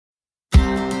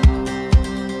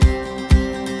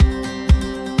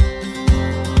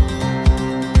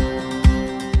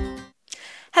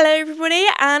Hello everybody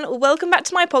and welcome back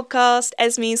to my podcast,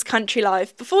 Esme's Country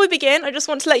Life. Before we begin, I just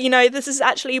want to let you know this is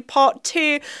actually part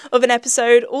 2 of an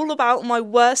episode all about my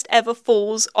worst ever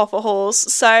falls off a horse.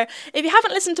 So if you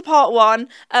haven't listened to part 1,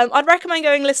 I'd recommend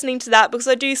listening to that because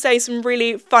I do say some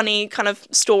really funny kind of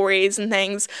stories and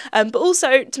things, but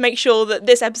also to make sure that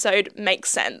this episode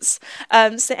makes sense.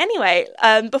 So anyway,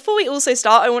 before we also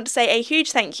start, I want to say a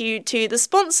huge thank you to the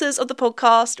sponsors of the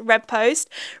podcast, Red Post.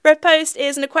 Red Post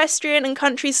is an equestrian and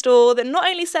country store that not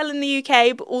only sell in the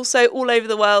UK but also all over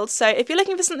the world. So if you're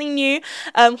looking for something new,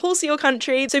 horsey or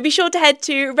country, so be sure to head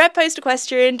to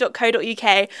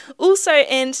redpostequestrian.co.uk. Also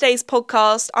in today's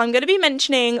podcast, I'm going to be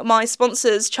mentioning my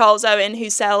sponsors, Charles Owen, who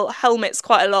sell helmets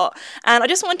quite a lot. And I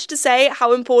just wanted to say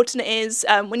how important it is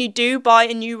when you do buy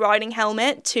a new riding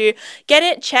helmet to get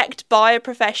it checked by a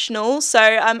professional. So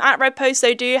at Red Post,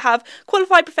 they do have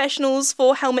qualified professionals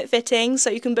for helmet fitting,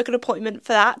 so you can book an appointment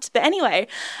for that. But anyway,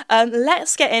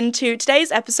 let's get into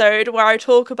today's episode where I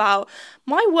talk about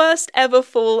my worst ever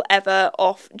fall ever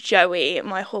off Joey,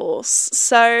 my horse.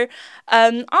 So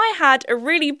I had a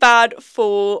really bad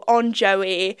fall on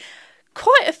Joey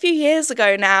quite a few years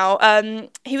ago now.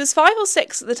 He was 5 or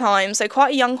 6 at the time, so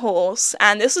quite a young horse,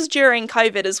 and this was during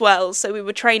COVID as well, so we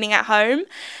were training at home,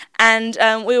 and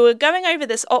we were going over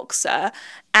this Oxer,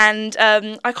 and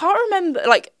I can't remember,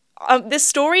 this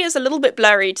story is a little bit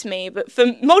blurry to me, but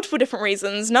for multiple different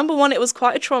reasons. Number one, it was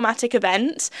quite a traumatic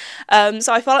event.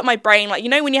 So I felt like my brain,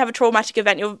 when you have a traumatic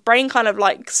event, your brain kind of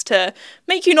likes to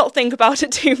make you not think about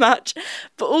it too much.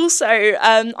 But also,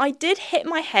 I did hit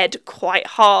my head quite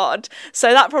hard.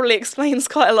 So that probably explains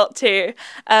quite a lot too.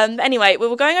 Anyway, we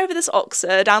were going over this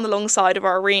Oxer down the long side of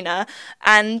our arena.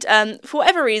 And for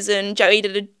whatever reason, Joey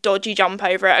did a dodgy jump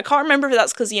over it. I can't remember if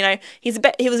that's because, he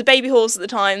was a baby horse at the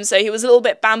time. So he was a little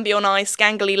bit Bambi on ice,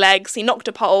 gangly legs, he knocked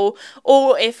a pole,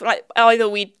 or if either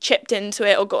we chipped into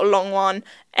it or got a long one.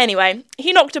 Anyway,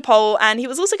 he knocked a pole, and he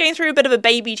was also going through a bit of a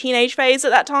baby teenage phase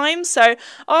at that time, so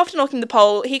after knocking the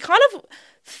pole, he kind of,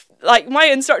 my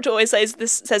instructor always says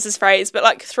this phrase,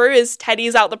 but threw his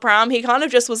teddies out the pram. He kind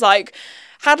of just was had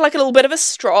a little bit of a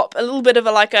strop, a little bit of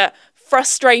a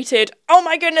frustrated, oh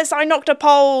my goodness, I knocked a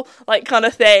pole, kind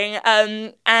of thing.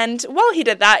 And while he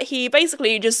did that, he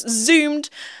basically just zoomed.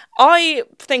 I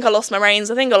think I lost my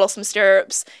reins, I think I lost my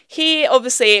stirrups. He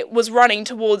obviously was running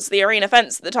towards the arena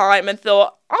fence at the time and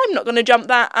thought, I'm not going to jump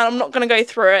that and I'm not going to go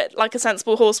through it like a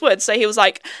sensible horse would. So he was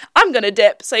like, I'm going to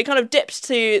dip. So he kind of dipped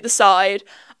to the side.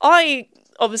 I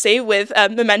obviously, with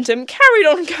momentum, carried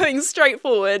on going straight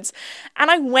forwards, and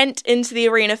I went into the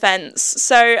arena fence.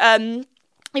 So,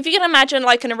 if you can imagine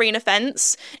an arena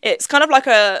fence, it's kind of like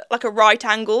a right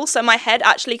angle, so my head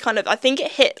actually I think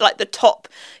it hit the top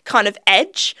kind of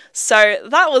edge, so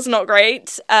that was not great.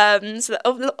 So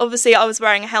obviously I was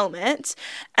wearing a helmet,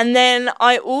 and then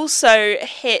I also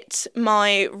hit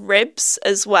my ribs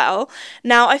as well.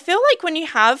 Now I feel like when you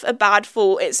have a bad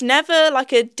fall, it's never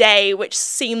a day which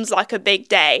seems like a big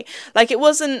day. It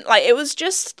wasn't, it was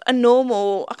just a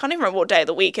normal, I can't even remember what day of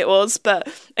the week it was, but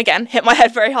again, hit my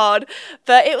head very hard,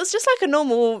 but it was just a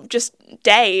normal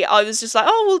day. I was just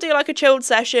we'll do a chilled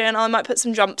session, I might put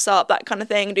some jumps up, that kind of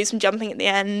thing, do some jumping at the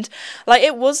end.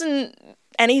 It wasn't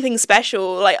anything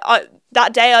special.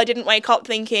 That day I didn't wake up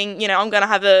thinking, I'm going to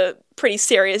have a pretty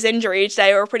serious injury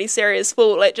today or a pretty serious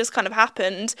fall. It just kind of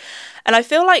happened. And I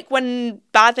feel like when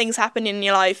bad things happen in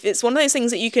your life, it's one of those things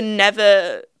that you can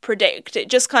never predict. It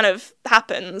just kind of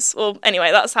happens. Well,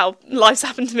 anyway, that's how life's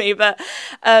happened to me. But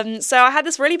so I had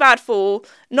this really bad fall.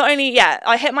 Not only,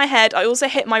 I hit my head, I also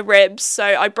hit my ribs. So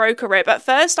I broke a rib. At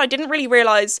first, I didn't really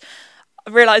realise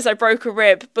I broke a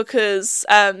rib because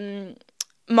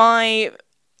my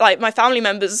family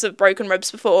members have broken ribs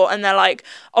before, and they're like,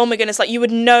 oh my goodness, you would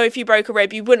know if you broke a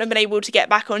rib, you wouldn't have been able to get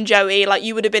back on Joey,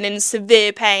 you would have been in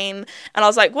severe pain. And I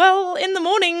was like, well, in the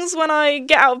mornings when I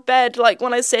get out of bed,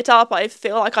 when I sit up, I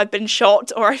feel like I've been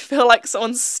shot, or I feel like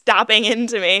someone's stabbing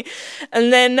into me.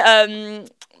 And then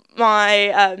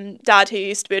my dad, who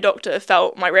used to be a doctor,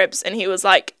 felt my ribs, and he was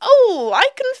like, oh, I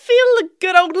can feel a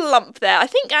good old lump there. I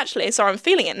think actually, sorry, I'm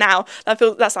feeling it now.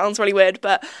 That sounds really weird,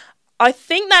 but I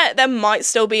think that there might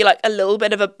still be a little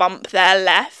bit of a bump there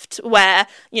left where,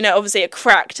 obviously it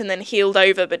cracked and then healed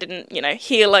over, but didn't,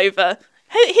 healed over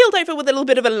with a little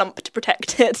bit of a lump to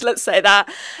protect it, let's say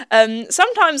that.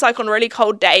 Sometimes, on really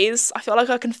cold days, I feel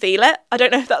like I can feel it. I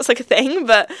don't know if that's a thing,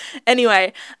 but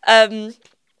anyway.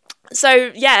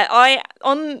 So, I,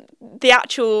 on the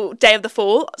actual day of the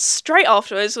fall, straight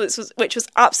afterwards, which was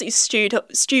absolutely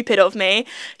stupid of me,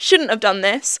 shouldn't have done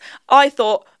this, I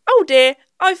thought, oh dear,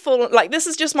 I've fallen, like, this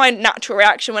is just my natural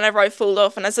reaction whenever I fall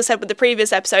off. And as I said with the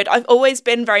previous episode, I've always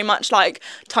been very much like,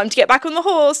 time to get back on the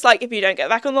horse. Like, if you don't get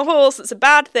back on the horse, it's a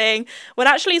bad thing. When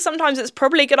actually sometimes it's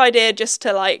probably a good idea just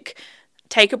to, like,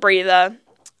 take a breather.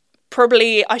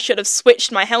 Probably I should have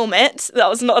switched my helmet. That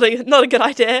was not a good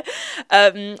idea.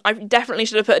 I definitely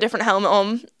should have put a different helmet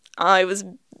on. I was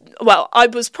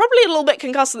probably a little bit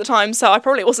concussed at the time, so I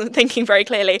probably wasn't thinking very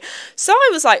clearly. So I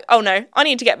was like, oh no, I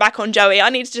need to get back on Joey. I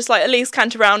need to just, like, at least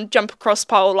canter around, jump across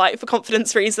pole, like, for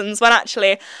confidence reasons, when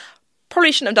actually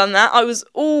probably shouldn't have done that. I was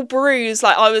all bruised.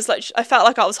 I felt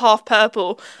like I was half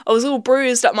purple. I was all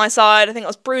bruised up my side. I think I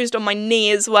was bruised on my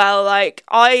knee as well. Like,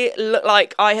 I looked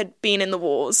like I had been in the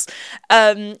wars.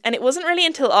 And it wasn't really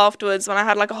until afterwards when I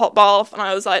had, like, a hot bath and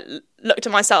I was like, looked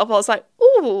at myself, I was like,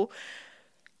 ooh,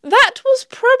 that was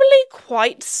probably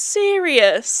quite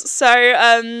serious. So,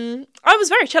 I was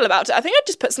very chill about it. I think I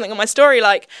just put something on my story,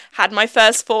 like, had my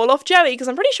first fall off Joey, because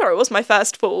I'm pretty sure it was my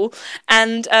first fall.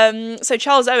 And, so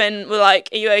Charles Owen were like,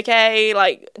 are you okay?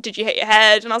 Like, did you hit your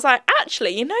head? And I was like,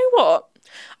 actually, you know what?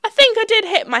 I think I did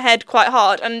hit my head quite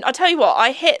hard. And I tell you what,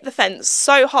 I hit the fence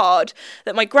so hard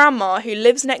that my grandma, who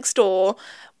lives next door,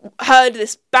 heard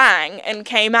this bang and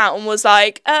came out and was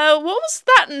like, what was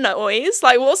that noise?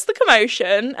 Like, what's the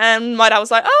commotion? And my dad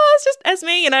was like, oh, it's just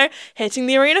Esme, hitting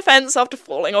the arena fence after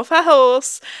falling off her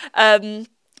horse.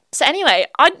 So anyway,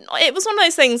 it was one of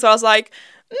those things where I was like,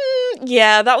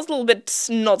 yeah, that was a little bit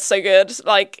not so good.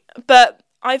 Like, but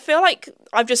I feel like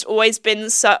I've just always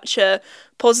been such a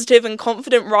positive and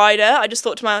confident rider. I just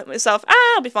thought to myself,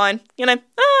 I'll be fine,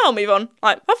 I'll move on.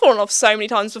 Like, I've fallen off so many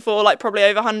times before, like, probably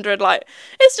over 100, like,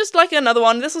 it's just like another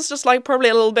one. This was just, like, probably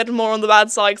a little bit more on the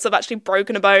bad side, because I've actually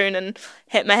broken a bone and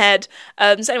hit my head.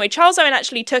 So anyway, Charles Owen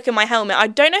actually took in my helmet. I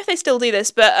don't know if they still do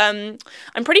this, but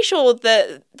I'm pretty sure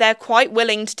that they're quite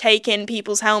willing to take in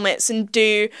people's helmets and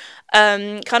do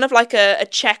kind of like a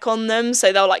check on them.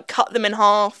 So they'll, like, cut them in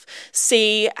half,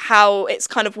 see how it's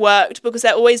kind of worked, because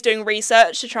they're always doing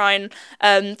research to try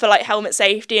and for, like, helmet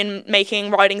safety and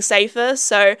making riding safer.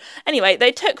 So anyway,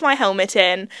 they took my helmet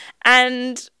in,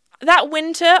 and that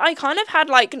winter I kind of had,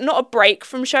 like, not a break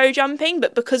from show jumping,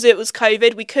 but because it was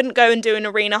COVID, we couldn't go and do an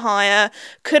arena hire,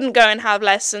 couldn't go and have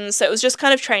lessons, so it was just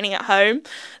kind of training at home.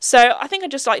 So I think I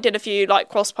just, like, did a few, like,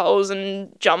 cross poles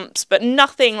and jumps, but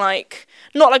nothing, like,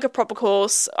 not like a proper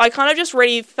course. I kind of just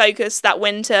really focused that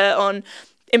winter on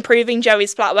improving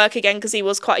Joey's flat work again, because he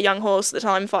was quite a young horse at the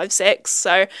time, 5'6",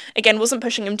 so again, wasn't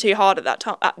pushing him too hard at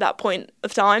that point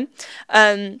of time.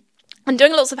 And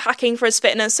doing lots of hacking for his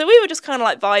fitness, so we were just kind of,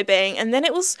 like, vibing. And then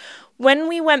it was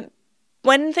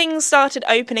when things started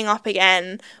opening up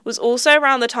again, was also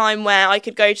around the time where I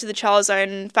could go to the Charles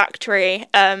Owen factory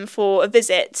for a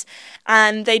visit,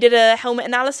 and they did a helmet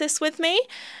analysis with me.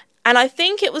 And I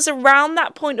think it was around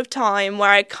that point of time where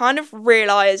I kind of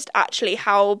realised actually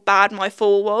how bad my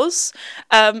fall was.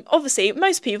 Obviously,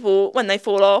 most people, when they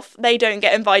fall off, they don't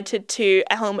get invited to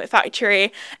a helmet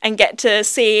factory and get to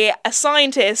see a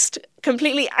scientist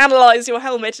completely analyse your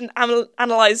helmet and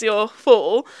analyse your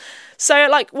fall. So,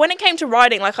 like, when it came to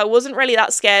riding, like, I wasn't really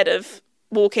that scared of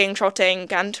walking, trotting,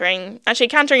 cantering. Actually,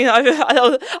 cantering,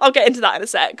 I'll get into that in a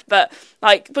sec, but,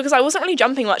 like, because I wasn't really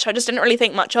jumping much, I just didn't really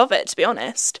think much of it, to be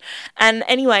honest. And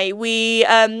anyway,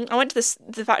 I went to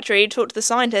the factory, talked to the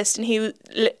scientist, and he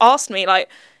asked me, like,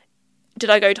 did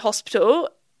I go to hospital?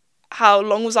 How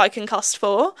long was I concussed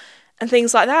for? And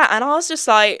things like that. And I was just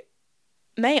like,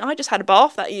 mate, I just had a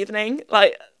bath that evening.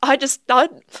 Like, I had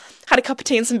a cup of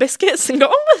tea and some biscuits and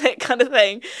got on with it, kind of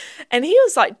thing. And he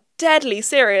was like, deadly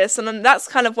serious, and then that's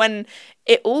kind of when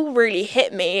it all really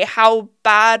hit me how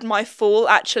bad my fall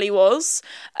actually was.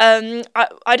 I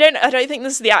don't think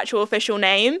this is the actual official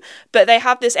name, but they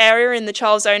have this area in the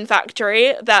Charles Owen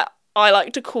factory that I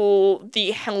like to call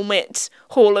the Helmet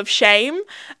Hall of Shame,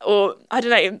 or I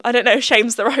don't know if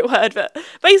shame's the right word, but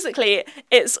basically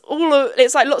it's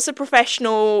like lots of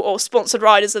professional or sponsored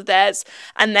riders of theirs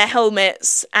and their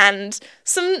helmets and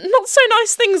some not so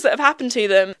nice things that have happened to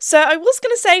them. So I was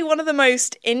going to say one of the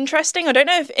most interesting, I don't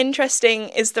know if interesting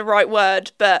is the right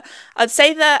word, but I'd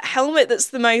say the helmet that's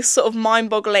the most sort of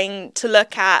mind-boggling to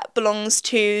look at belongs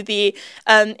to the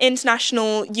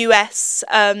international US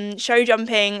show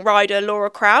jumping rider Laura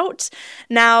Kraut.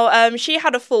 Now, she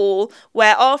had a fall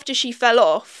where after she fell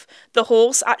off, the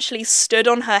horse actually stood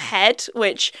on her head,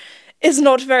 which is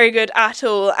not very good at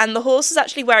all, and the horse is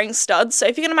actually wearing studs. So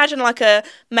if you can imagine like a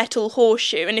metal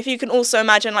horseshoe, and if you can also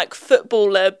imagine like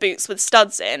footballer boots with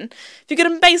studs in, if you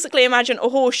can basically imagine a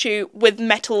horseshoe with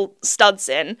metal studs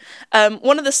in,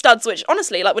 one of the studs, which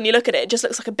honestly, like when you look at it, it just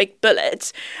looks like a big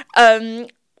bullet,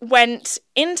 went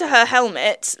into her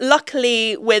helmet.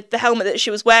 Luckily, with the helmet that she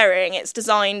was wearing, it's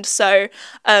designed so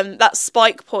that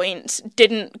spike point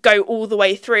didn't go all the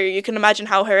way through. You can imagine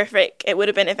how horrific it would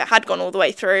have been if it had gone all the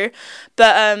way through.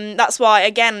 But that's why,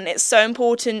 again, it's so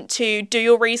important to do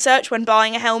your research when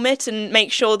buying a helmet and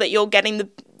make sure that you're getting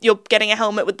a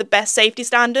helmet with the best safety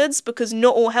standards, because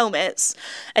not all helmets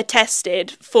are tested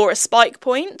for a spike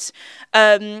point.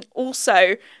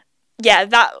 Also, yeah,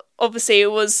 that obviously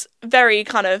was very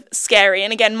kind of scary.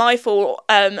 And again, my fault,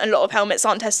 a lot of helmets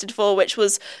aren't tested for, which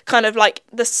was kind of like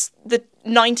the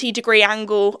 90-degree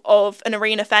angle of an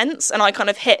arena fence, and I kind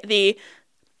of hit the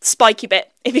spiky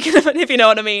bit, if you know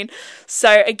what I mean.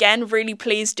 So again, really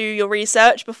please do your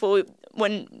research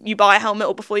when you buy a helmet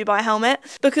or before you buy a helmet,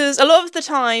 because a lot of the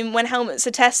time when helmets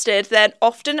are tested, they're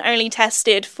often only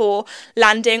tested for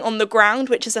landing on the ground,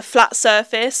 which is a flat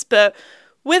surface. But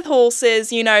with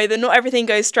horses, you know, that not everything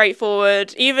goes straight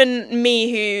forward. Even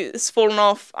me, who's fallen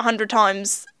off 100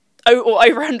 times or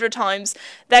over 100 times,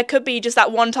 there could be just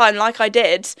that one time, like I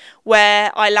did,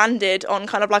 where I landed on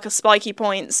kind of like a spiky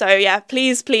point. So yeah,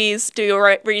 please do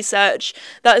your research.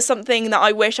 That is something that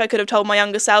I wish I could have told my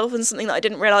younger self, and something that I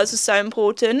didn't realise was so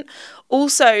important.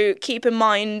 Also, keep in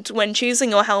mind when choosing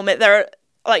your helmet,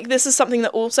 this is something that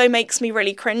also makes me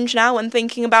really cringe now when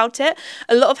thinking about it.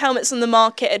 A lot of helmets on the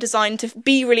market are designed to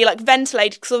be really like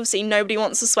ventilated, because obviously nobody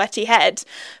wants a sweaty head.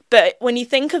 But when you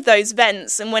think of those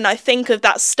vents, and when I think of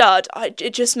that stud,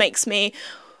 it just makes me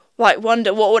like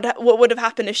wonder what would have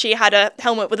happened if she had a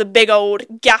helmet with a big old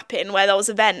gap in where there was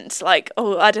a vent. Like,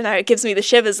 oh, I don't know, it gives me the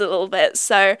shivers a little bit.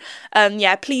 So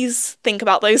yeah, please think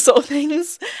about those sort of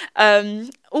things.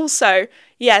 Also,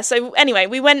 yeah, so anyway,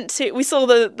 we saw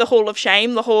the Hall of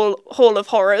Shame, the Hall of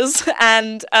Horrors,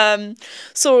 and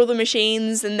saw all the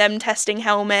machines and them testing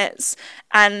helmets.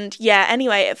 And yeah,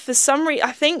 anyway, for some reason,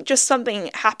 I think just something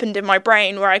happened in my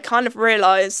brain where I kind of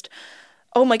realised,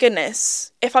 oh my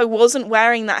goodness, if I wasn't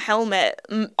wearing that helmet,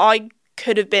 I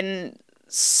could have been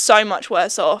so much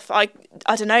worse off. I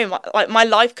don't know, my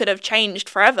life could have changed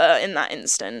forever in that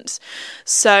instant.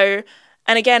 So,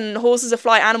 and again, horses are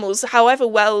flight animals, however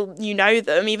well you know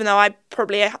them, even though I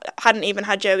probably hadn't even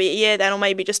had Joey a year then, or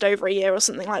maybe just over a year or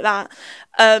something like that.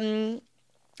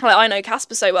 I know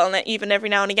Casper so well, and even every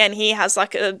now and again he has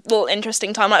like a little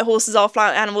interesting time. Like, horses are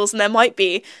flight animals, and there might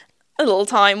be a little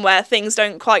time where things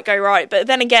don't quite go right. But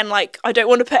then again, like, I don't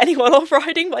want to put anyone off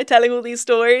riding by telling all these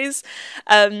stories.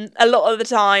 A lot of the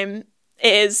time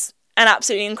it is an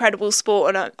absolutely incredible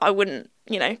sport, and I wouldn't,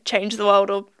 change the world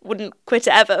or wouldn't quit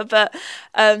it ever. But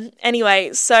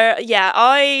anyway, so yeah,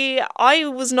 I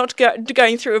was not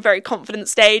going through a very confident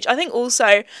stage. I think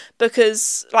also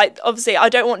because, like, obviously I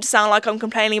don't want to sound like I'm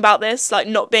complaining about this, like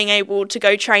not being able to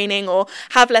go training or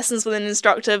have lessons with an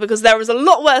instructor, because there was a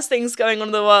lot worse things going on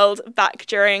in the world back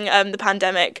during the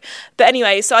pandemic. But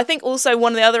anyway, so I think also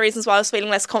one of the other reasons why I was feeling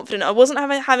less confident, I wasn't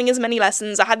having as many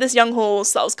lessons. I had this young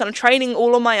horse that I was kind of training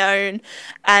all on my own,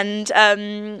 and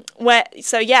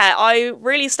so yeah, I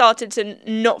really started to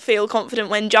not feel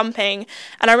confident when jumping.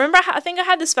 And I remember I think I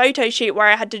had this photo shoot where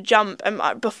I had to jump,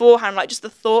 and beforehand, like, just the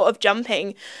thought of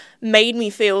jumping made me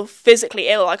feel physically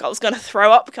ill, like I was going to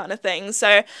throw up kind of thing.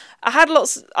 So I had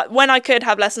when I could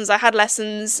have lessons, I had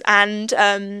lessons, and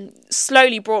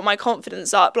slowly brought my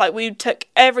confidence up. Like, we took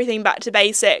everything back to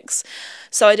basics.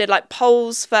 So I did like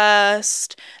poles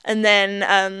first, and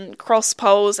then cross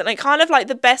poles, and it kind of, like,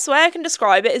 the best way I can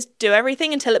describe it is do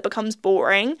everything until it becomes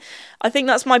boring. I think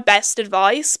that's my best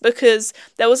advice, because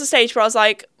there was a stage where I was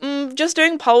like, just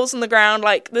doing poles on the ground,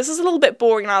 like, this is a little bit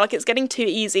boring now, like, it's getting too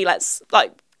easy, let's,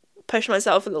 like, push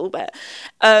myself a little bit,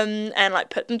 and like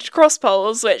put them to cross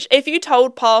poles, which if you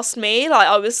told past me, like,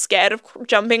 I was scared of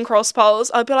jumping cross poles,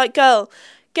 I'd be like, girl,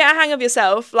 get a hang of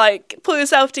yourself, like, pull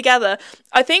yourself together.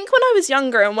 I think when I was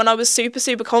younger and when I was super,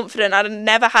 super confident, I'd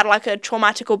never had like a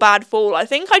traumatic or bad fall. I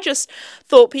think I just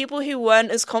thought people who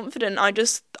weren't as confident, I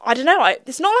don't know,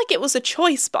 it's not like it was a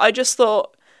choice, but I just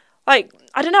thought, like,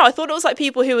 I don't know, I thought it was like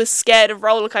people who were scared of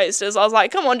roller coasters. I was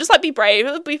like, come on, just like be brave,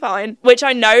 it'll be fine. Which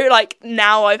I know, like,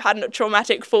 now I've had a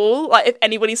traumatic fall. Like, if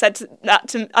anybody said that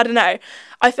to me, I don't know.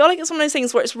 I feel like it's one of those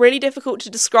things where it's really difficult to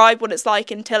describe what it's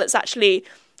like until it's actually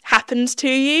happened to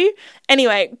you.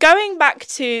 Anyway, going back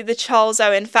to the Charles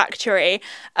Owen factory,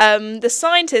 the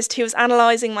scientist who was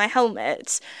analysing my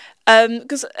helmet,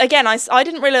 because again, I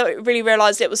didn't really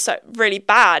realise it was so really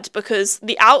bad, because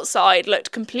the outside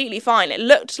looked completely fine. It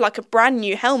looked like a brand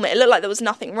new helmet. It looked like there was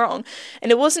nothing wrong.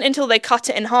 And it wasn't until they cut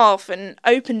it in half and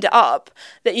opened it up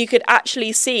that you could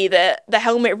actually see that the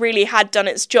helmet really had done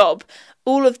its job.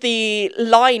 All of the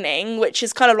lining, which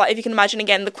is kind of like, if you can imagine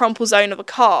again, the crumple zone of a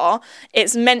car,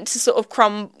 it's meant to sort of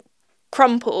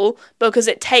crumple because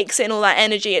it takes in all that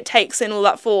energy, it takes in all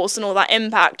that force and all that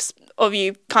impact of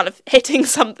you kind of hitting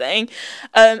something,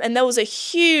 and there was a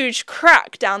huge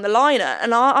crack down the liner,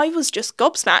 and I was just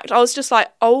gobsmacked. I was just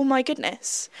like, oh my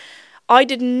goodness, I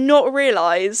did not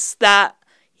realise that,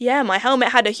 yeah, my helmet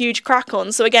had a huge crack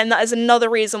on. So again, that is another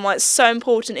reason why it's so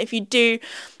important, if you do,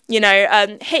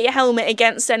 hit your helmet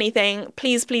against anything,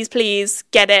 please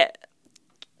get it,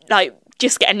 like,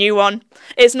 just get a new one.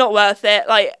 It's not worth it.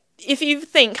 Like, if you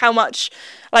think how much,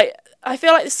 like, I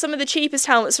feel like some of the cheapest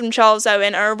helmets from Charles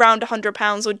Owen are around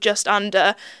 £100 or just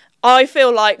under. I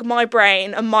feel like my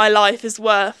brain and my life is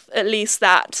worth at least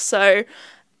that. So,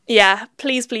 yeah,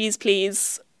 please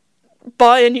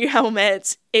buy a new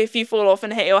helmet if you fall off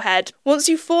and hit your head. Once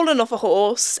you've fallen off a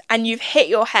horse and you've hit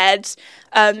your head,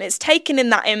 it's taken in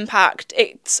that impact.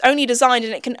 It's only designed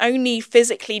and it can only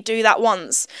physically do that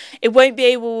once. It won't be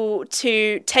able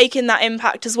to take in that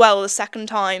impact as well the second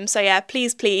time. So yeah,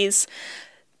 please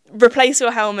replace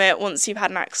your helmet once you've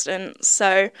had an accident.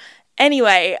 So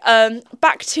anyway,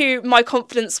 back to my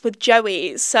confidence with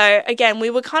Joey. So again, we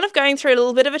were kind of going through a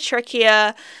little bit of a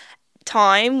trickier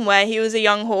time where he was a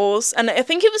young horse, and I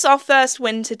think it was our first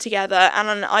winter together,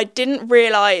 and I didn't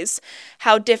realise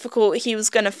how difficult he was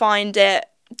going to find it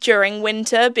during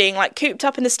winter, being like cooped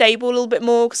up in the stable a little bit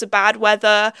more because of bad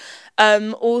weather,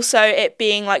 also it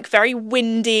being like very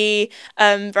windy,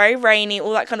 very rainy,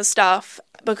 all that kind of stuff,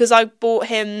 because I bought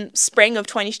him spring of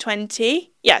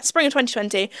 2020. Yeah, spring of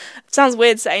 2020. It sounds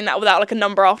weird saying that without like a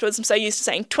number afterwards. I'm so used to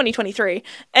saying 2023.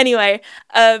 Anyway,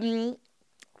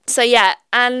 so yeah,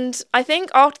 and I think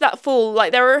after that fall,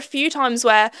 like, there were a few times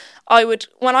where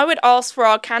when I would ask for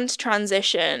our canter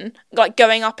transition, like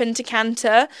going up into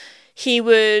canter,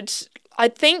 I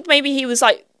think maybe he was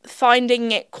like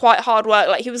finding it quite hard work.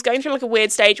 Like, he was going through like a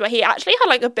weird stage where he actually had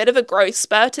like a bit of a growth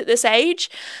spurt at this age.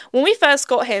 When we first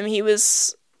got him, he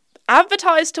was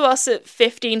advertised to us at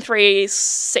 15.3,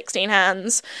 16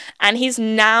 hands, and he's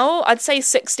now, I'd say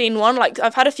 16.1. Like,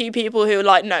 I've had a few people who are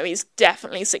like, no, he's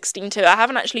definitely 16.2. I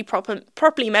haven't actually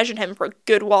properly measured him for a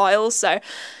good while, so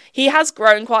he has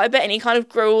grown quite a bit, and he kind of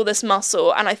grew all this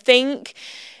muscle, and I think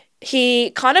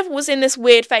he kind of was in this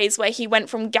weird phase where he went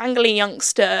from gangly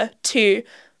youngster to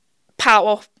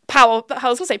power, I was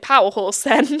going to say power horse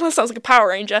then, that sounds like a Power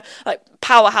Ranger, like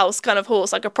powerhouse kind of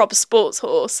horse, like a proper sports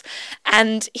horse,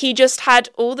 and he just had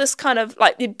all this kind of,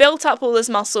 like, he built up all this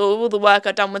muscle, all the work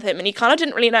I'd done with him, and he kind of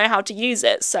didn't really know how to use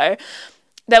it. So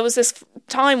there was this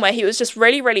time where he was just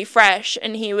really, really fresh,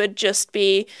 and he would just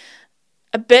be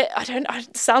a bit,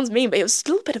 it sounds mean, but it was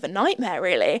still a bit of a nightmare,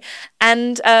 really.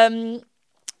 And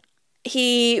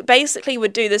he basically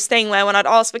would do this thing where when I'd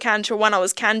ask for canter or when I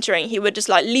was cantering, he would just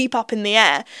like leap up in the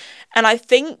air. And I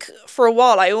think for a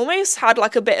while I almost had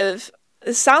like a bit of,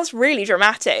 it sounds really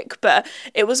dramatic, but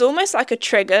it was almost like a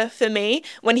trigger for me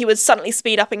when he would suddenly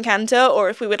speed up in canter, or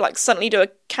if we would like suddenly do a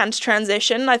canter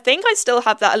transition. I think I still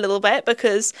have that a little bit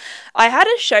because I had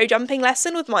a show jumping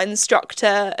lesson with my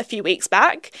instructor a few weeks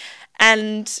back,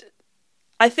 and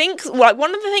I think like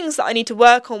one of the things that I need to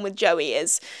work on with Joey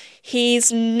is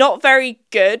he's not very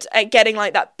good at getting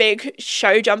like that big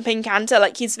show jumping canter.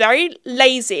 Like, he's very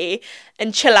lazy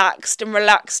and chillaxed and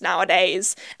relaxed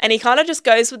nowadays, and he kind of just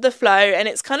goes with the flow, and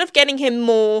it's kind of getting him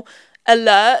more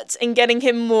alert and getting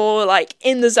him more like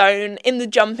in the zone, in the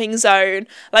jumping zone.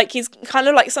 Like, he's kind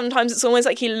of like, sometimes it's almost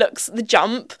like he looks at the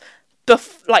jump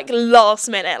like last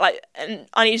minute, like, and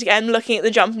I need to get him looking at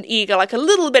the jump and eager like a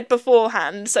little bit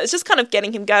beforehand, so it's just kind of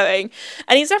getting him going.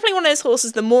 And he's definitely one of those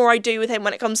horses, the more I do with him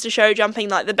when it comes to show jumping,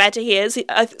 like, the better he is.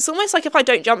 It's almost like if I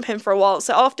don't jump him for a while.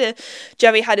 So after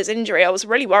Joey had his injury, I was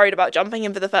really worried about jumping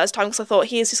him for the first time because I thought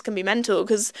he is just going to be mental,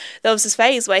 because there was this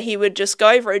phase where he would just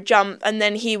go over a jump and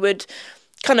then he would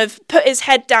kind of put his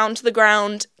head down to the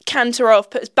ground, canter off,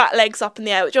 put his back legs up in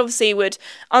the air, which obviously would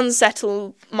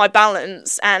unsettle my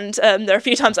balance, and there are a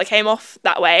few times I came off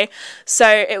that way. So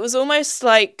it was almost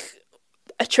like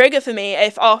a trigger for me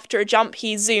if after a jump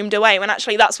he zoomed away, when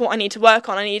actually that's what I need to work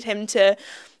on. I need him to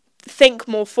think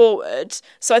more forward.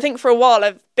 So I think for a while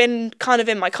I've been kind of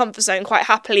in my comfort zone quite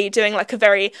happily doing like a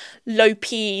very low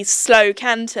P, slow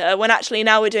canter, when actually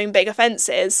now we're doing bigger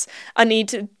fences. I need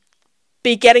to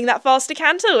be getting that faster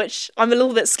canter, which I'm a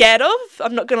little bit scared of,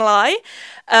 I'm not gonna lie.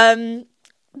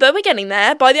 But we're getting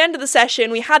there. By the end of the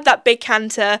session, we had that big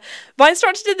canter. My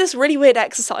instructor did this really weird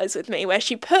exercise with me where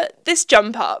she put this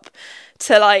jump up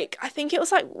to like, I think it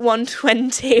was like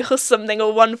 120 or something, or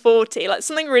 140, like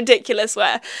something ridiculous,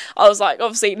 where I was like,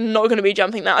 obviously not going to be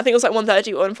jumping that. I think it was like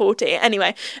 130 or 140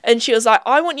 anyway. And she was like,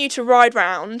 I want you to ride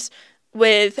round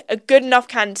with a good enough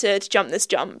canter to jump this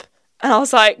jump. And I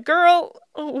was like, girl,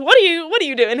 what are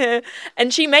you doing here?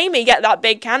 And she made me get that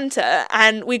big canter,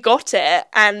 and we got it.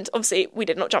 And obviously we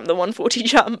did not jump the 140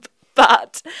 jump.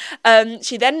 But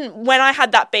she then, when I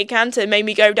had that big canter, made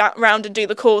me go down round and do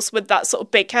the course with that sort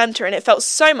of big canter, and it felt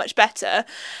so much better.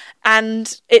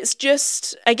 And it's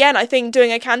just, again, I think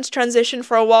doing a canter transition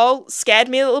for a while scared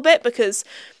me a little bit, because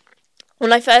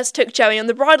when I first took Joey on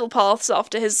the bridle paths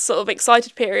after his sort of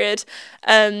excited period,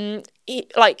 there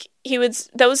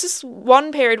was this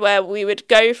one period where we would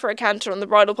go for a canter on the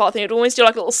bridle path, and he'd always do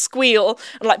like a little squeal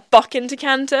and like buck into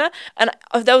canter. And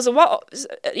there was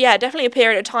definitely a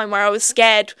period of time where I was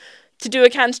scared to do a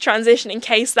canter transition in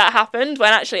case that happened,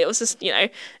 when actually it was just, a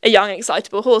young,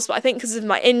 excitable horse. But I think because of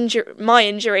my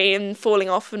injury and falling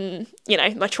off and,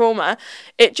 my trauma,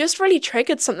 it just really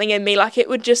triggered something in me. Like, it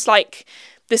would just,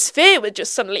 this fear would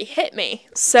just suddenly hit me.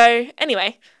 So,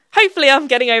 anyway, hopefully I'm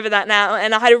getting over that now.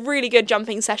 And I had a really good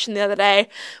jumping session the other day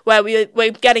where we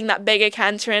were getting that bigger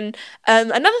canter. And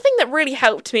another thing that really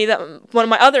helped me, that one of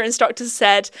my other instructors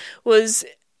said, was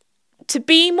to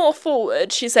be more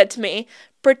forward. She said to me,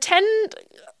 pretend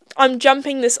I'm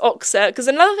jumping this oxer, because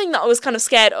another thing that I was kind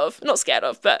of not scared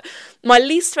of, but my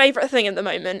least favourite thing at the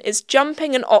moment is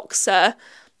jumping an oxer,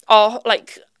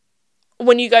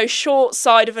 when you go short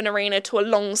side of an arena to a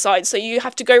long side. So you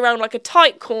have to go around like a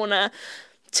tight corner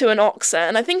to an oxer.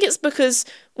 And I think it's because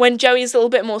when Joey's a little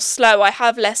bit more slow, I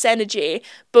have less energy,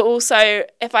 but also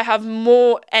if I have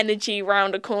more energy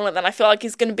round a corner, then I feel like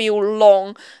he's going to be all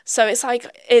long. So it's like,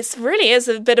 it really is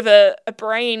a bit of a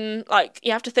brain,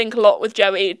 you have to think a lot with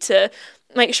Joey to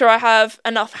make sure I have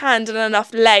enough hand and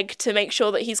enough leg to make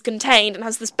sure that he's contained and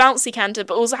has this bouncy canter,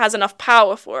 but also has enough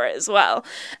power for it as well,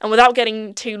 and without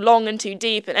getting too long and too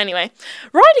deep. And anyway,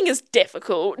 riding is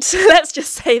difficult, let's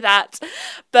just say that.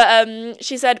 But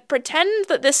she said, pretend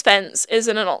that this fence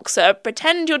isn't an oxer,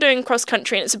 pretend you're doing cross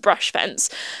country and it's a brush fence.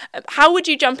 How would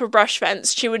you jump a brush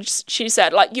fence? She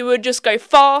said, you would just go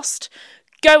fast,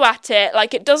 go at it,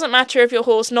 it doesn't matter if your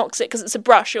horse knocks it, because it's a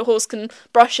brush, your horse can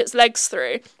brush its legs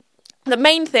through. The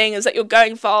main thing is that you're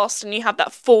going fast and you have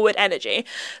that forward energy.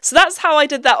 So that's how I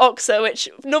did that oxer, which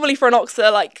normally for an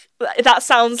oxer, that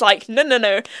sounds like, no,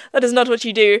 that is not what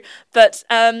you do. But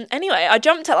anyway, I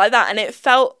jumped it like that and it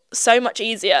felt so much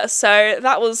easier. So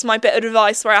that was my bit of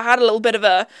advice, where I had a little bit of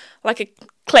a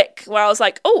click where I was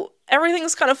like, oh,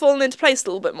 everything's kind of fallen into place a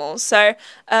little bit more. So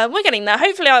we're getting there.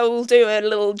 Hopefully I will do a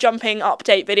little jumping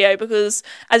update video, because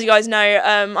as you guys know,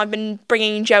 I've been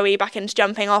bringing Joey back into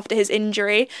jumping after his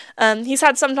injury. He's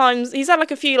had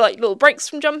a few little breaks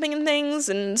from jumping and things,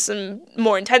 and some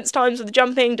more intense times with the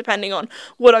jumping, depending on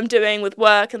what I'm doing with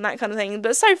work and that kind of thing.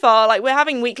 But so far, we're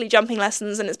having weekly jumping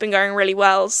lessons and it's been going really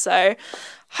well. So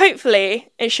hopefully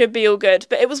it should be all good.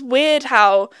 But it was weird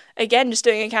how, again, just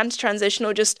doing a canter transition,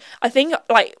 or just, I think,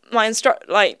 my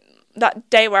that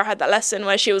day where I had that lesson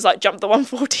where she was jump the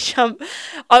 140 jump,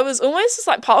 I was almost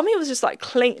just part of me was just not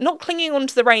clinging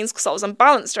onto the reins because I was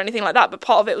unbalanced or anything like that, but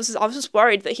part of it was I was just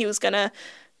worried that he was gonna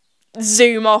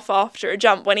zoom off after a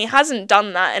jump, when he hasn't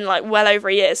done that in well over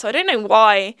a year. So I don't know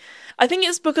why. I think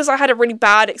it's because I had a really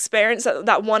bad experience at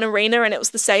that one arena, and it was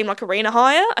the same arena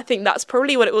hire. I think that's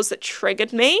probably what it was that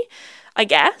triggered me, I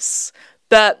guess.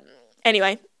 But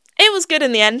anyway, it was good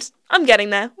in the end. I'm getting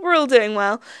there. We're all doing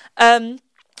well.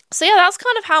 So yeah, that's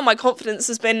kind of how my confidence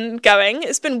has been going.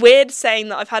 It's been weird saying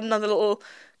that I've had another little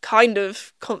kind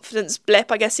of confidence blip,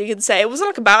 I guess you could say. It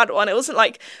wasn't a bad one. It wasn't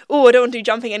oh, I don't want to do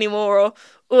jumping anymore, or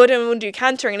oh, I don't want to do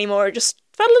cantering anymore. It just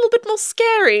felt a little bit more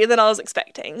scary than I was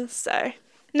expecting. So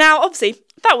now, obviously,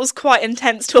 that was quite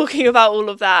intense talking about all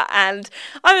of that, and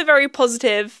I'm a very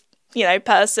positive,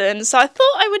 person, so I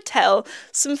thought I would tell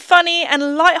some funny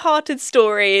and light-hearted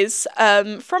stories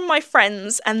from my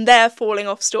friends and their falling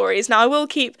off stories. Now, I will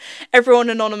keep everyone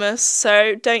anonymous,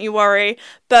 so don't you worry,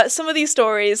 but some of these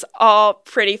stories are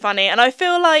pretty funny, and I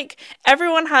feel like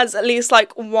everyone has at least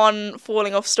one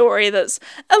falling off story that's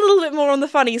a little bit more on the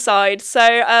funny side.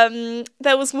 So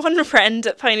there was one friend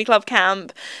at Pony Club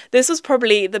Camp. This was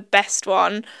probably the best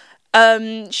one.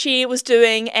 She was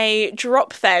doing a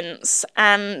drop fence,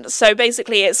 and so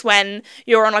basically it's when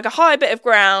you're on a higher bit of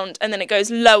ground and then it goes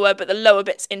lower, but the lower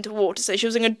bit's into water. So she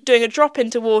was doing a drop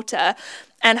into water,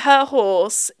 and her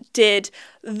horse did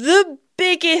the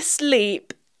biggest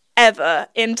leap ever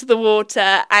into the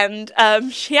water, and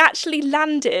she actually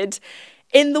landed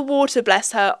in the water,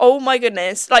 bless her. Oh my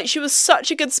goodness. She was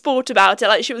such a good sport about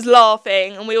it. She was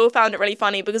laughing, and we all found it really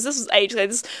funny, because this was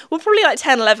ages ago. We're probably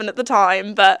 10, 11 at the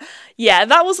time, but yeah,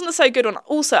 that wasn't a so good one.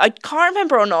 Also, I can't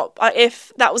remember or not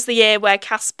if that was the year where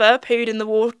Casper pooed in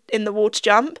the water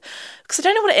jump, because I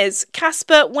don't know what it is.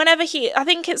 Casper, whenever I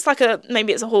think it's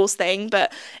maybe it's a horse thing,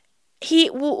 but he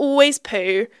will always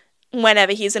poo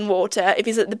whenever he's in water. If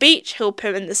he's at the beach, he'll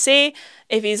poo in the sea.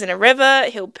 If he's in a river,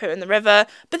 he'll poo in the river.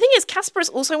 But the thing is, Casper is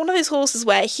also one of those horses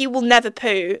where he will never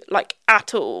poo, like,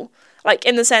 at all. Like,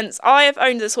 in the sense, I have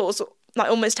owned this horse, like,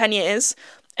 almost 10 years,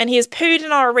 and he has pooed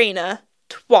in our arena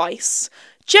twice.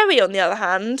 Joey, on the other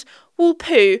hand, will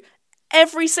poo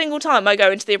every single time I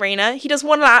go into the arena. He does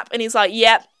one lap and he's like,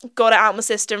 yep, got it out my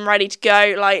system, ready to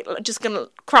go, like, just gonna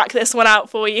crack this one out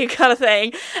for you, kind of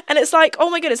thing. And it's like, oh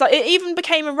my goodness, like, it even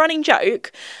became a running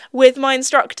joke with my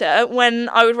instructor when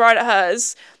I would ride at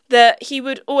hers, that he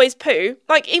would always poo.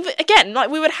 Like, even again, like,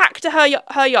 we would hack to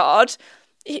her yard.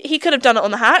 He could have done it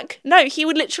on the hack. No, he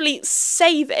would literally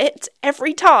save it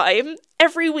every time,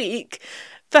 every week,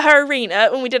 for her arena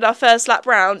when we did our first lap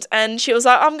round. And she was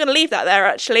like, I'm going to leave that there,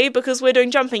 actually, because we're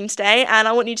doing jumping today, and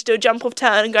I want you to do a jump off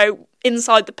turn and go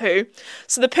inside the poo.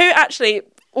 So the poo actually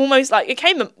almost, like,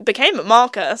 it became a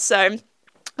marker. So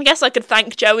I guess I could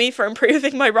thank Joey for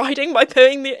improving my riding by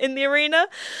pooing in the arena.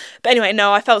 But anyway,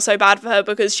 no, I felt so bad for her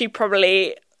because she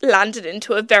probably landed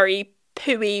into a very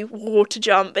pooey water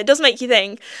jump. It does make you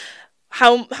think,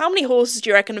 how many horses do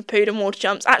you reckon have pooed in water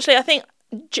jumps? Actually, I think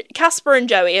Casper and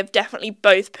Joey have definitely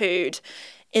both pooed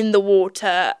in the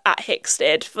water at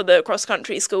Hickstead for the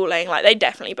cross-country schooling. Like, they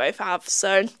definitely both have.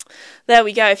 So there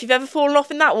we go. If you've ever fallen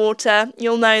off in that water,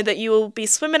 you'll know that you will be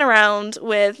swimming around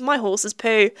with my horse's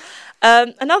poo.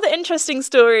 Another interesting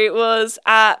story was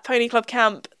at Pony Club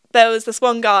Camp. There was this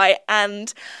one guy,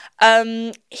 and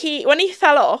when he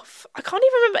fell off, I can't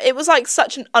even remember, it was like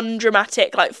such an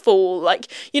undramatic, like, fall,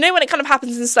 like, you know, when it kind of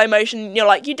happens in slow motion, you're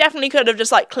like, you definitely could have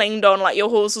just, like, clinged on, like, your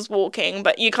horse was walking,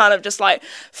 but you kind of just, like,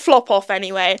 flop off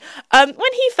anyway. When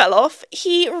he fell off,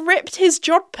 he ripped his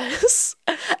jodhpurs,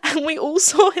 and we all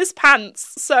saw his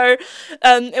pants. So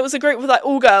it was a group with, like,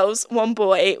 all girls, one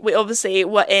boy. We obviously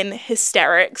were in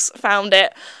hysterics, found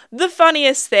it the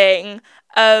funniest thing.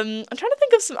 I'm trying to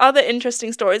think of some other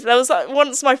interesting stories. There was, like,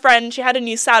 once my friend, she had a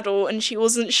new saddle and she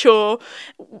wasn't sure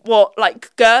what,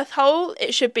 like, girth hole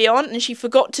it should be on, and she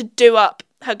forgot to do up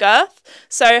her girth.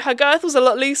 So her girth was a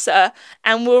lot looser,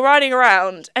 and we were riding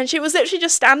around, and she was literally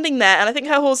just standing there, and I think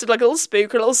her horse did, like, a little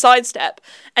spook or a little sidestep,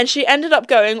 and she ended up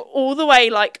going all the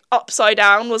way, like, upside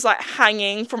down, was, like,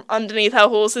 hanging from underneath her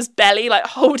horse's belly, like,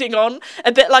 holding on,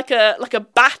 a bit like a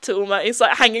bat almost,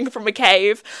 like, hanging from a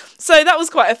cave. So that was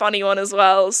quite a funny one as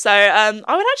well. So I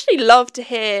would actually love to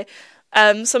hear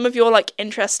some of your, like,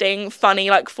 interesting, funny,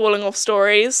 like, falling off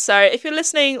stories. So if you're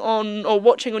listening on or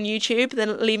watching on YouTube,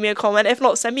 then leave me a comment. If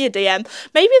not, send me a DM.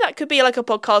 Maybe that could be, like, a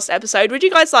podcast episode. Would you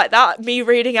guys like that? Me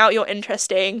reading out your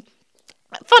interesting,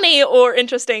 funny or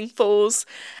interesting falls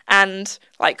and,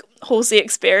 like, horsey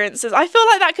experiences. I feel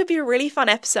like that could be a really fun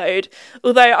episode,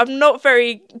 although I'm not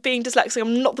being dyslexic,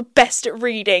 I'm not the best at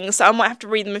reading, so I might have to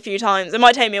read them a few times. It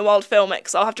might take me a while to film it,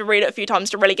 because I'll have to read it a few times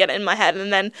to really get it in my head,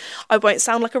 and then I won't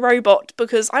sound like a robot,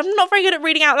 because I'm not very good at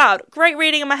reading out loud. Great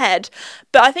reading in my head,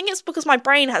 but I think it's because my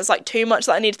brain has, like, too much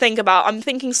that I need to think about. I'm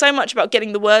thinking so much about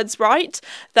getting the words right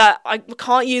that I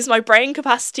can't use my brain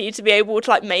capacity to be able to,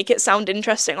 like, make it sound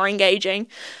interesting or engaging.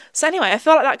 So anyway, I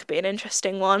feel like that could be an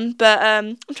interesting one, but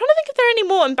I'm trying to think if there are any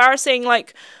more embarrassing,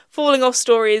 like, falling off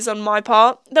stories on my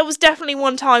part. There was definitely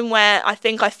one time where I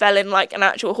think I fell in, like, an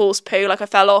actual horse poo, like, I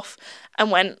fell off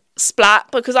and went splat,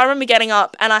 because I remember getting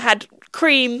up and I had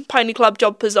cream Pony Club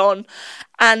jodhpurs on,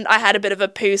 and I had a bit of a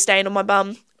poo stain on my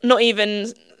bum. Not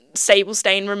even stable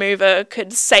stain remover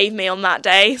could save me on that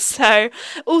day. So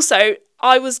also,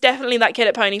 I was definitely that kid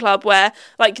at Pony Club where,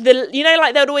 like, there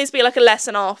would always be, like, a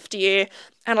lesson after you,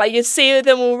 and, like, you'd see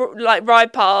them all, like,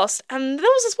 ride past, and there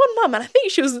was this one mum, and I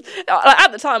think she was, like,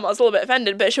 at the time I was a little bit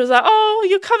offended, but she was like, oh,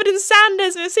 you're covered in sand,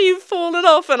 Esme, I see you've fallen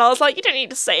off, and I was like, you don't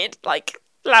need to say it, like,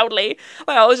 loudly.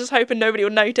 Like, I was just hoping nobody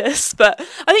would notice, but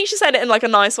I think she said it in, like, a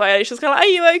nice way. She was kind of like, are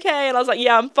you okay? And I was like,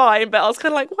 yeah, I'm fine, but I was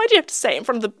kind of like, why do you have to say it in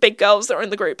front of the big girls that are in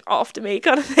the group after me,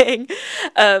 kind of thing.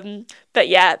 But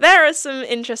yeah, there are some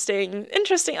interesting,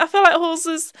 I feel like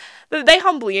horses, they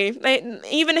humble you.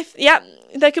 Even if,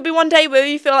 there could be one day where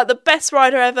you feel like the best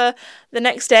rider ever, the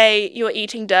next day you're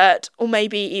eating dirt, or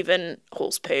maybe even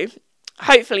horse poo.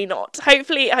 Hopefully not.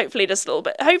 Hopefully just a little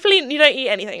bit. Hopefully you don't eat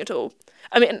anything at all.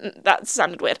 I mean, that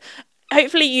sounded weird.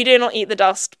 Hopefully you do not eat the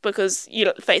dust because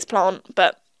you face plant,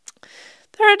 but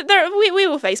we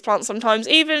will face plant sometimes,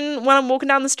 even when I'm walking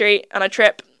down the street and I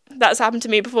trip. That's happened to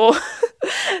me before.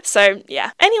 So,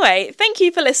 yeah. Anyway, thank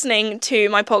you for listening to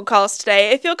my podcast today.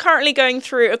 If you're currently going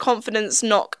through a confidence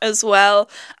knock as well,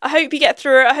 I hope you get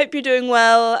through it. I hope you're doing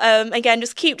well. Again,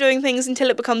 just keep doing things until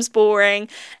it becomes boring.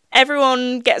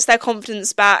 Everyone gets their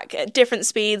confidence back at different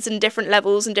speeds and different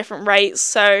levels and different rates.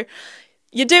 So,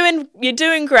 you're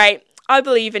doing great. I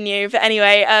believe in you. But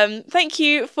anyway, thank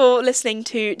you for listening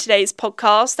to today's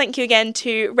podcast. Thank you again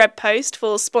to Red Post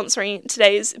for sponsoring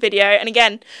today's video. And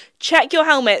again, check your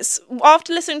helmets.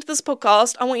 After listening to this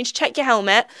podcast, I want you to check your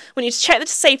helmet. I want you to check the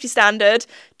safety standard.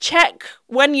 Check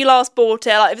when you last bought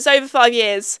it. Like if it's over 5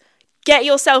 years, get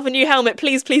yourself a new helmet,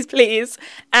 please, please, please.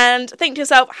 And think to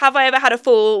yourself, have I ever had a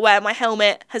fall where my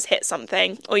helmet has hit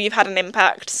something or you've had an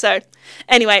impact? So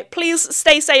anyway, please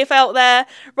stay safe out there.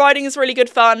 Riding is really good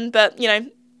fun, but you know,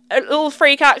 a little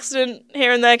freak accident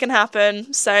here and there can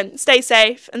happen. So stay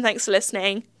safe and thanks for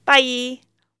listening. Bye.